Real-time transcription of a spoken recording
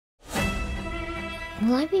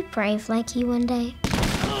Will I be brave like you one day?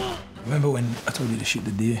 Remember when I told you to shoot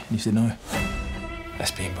the deer and you said no? That's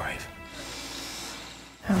being brave.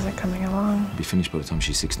 How's it coming along? It'll be finished by the time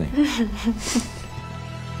she's 16.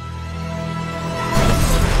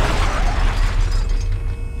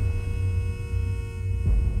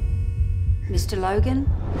 Mr. Logan,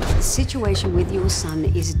 the situation with your son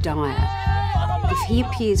is dire. If he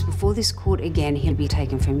appears before this court again, he'll be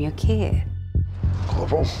taken from your care.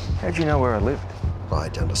 Corporal, How'd you know where I lived?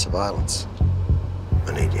 right under surveillance.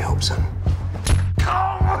 I need your help, son.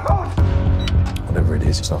 Whatever it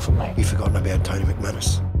is, it's not for me. You've forgotten about Tony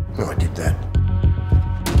McManus. I did that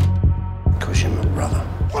because you're my brother.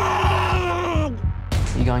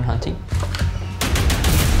 You going hunting?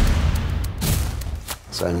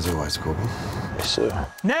 Same as always, Corporal. Yes, sir.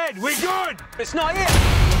 Ned, we're good! It's not it!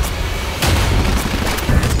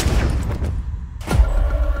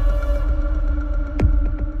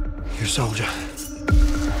 You're a soldier.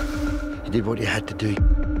 You did what you had to do.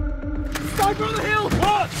 Sniper on the hill!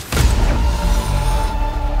 What?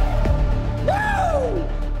 No!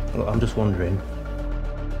 Look, I'm just wondering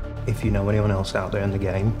if you know anyone else out there in the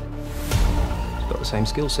game who's got the same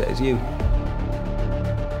skill set as you.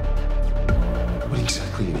 What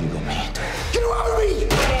exactly have you got me into? Get away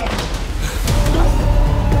with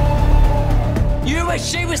me! You wish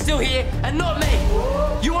she was still here and not me.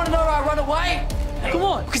 You want to know why I run away? Come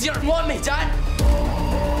on, because you don't want me, Dad.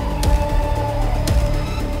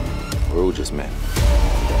 We're all just men.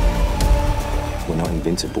 We're not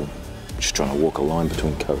invincible. We're just trying to walk a line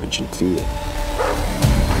between courage and fear.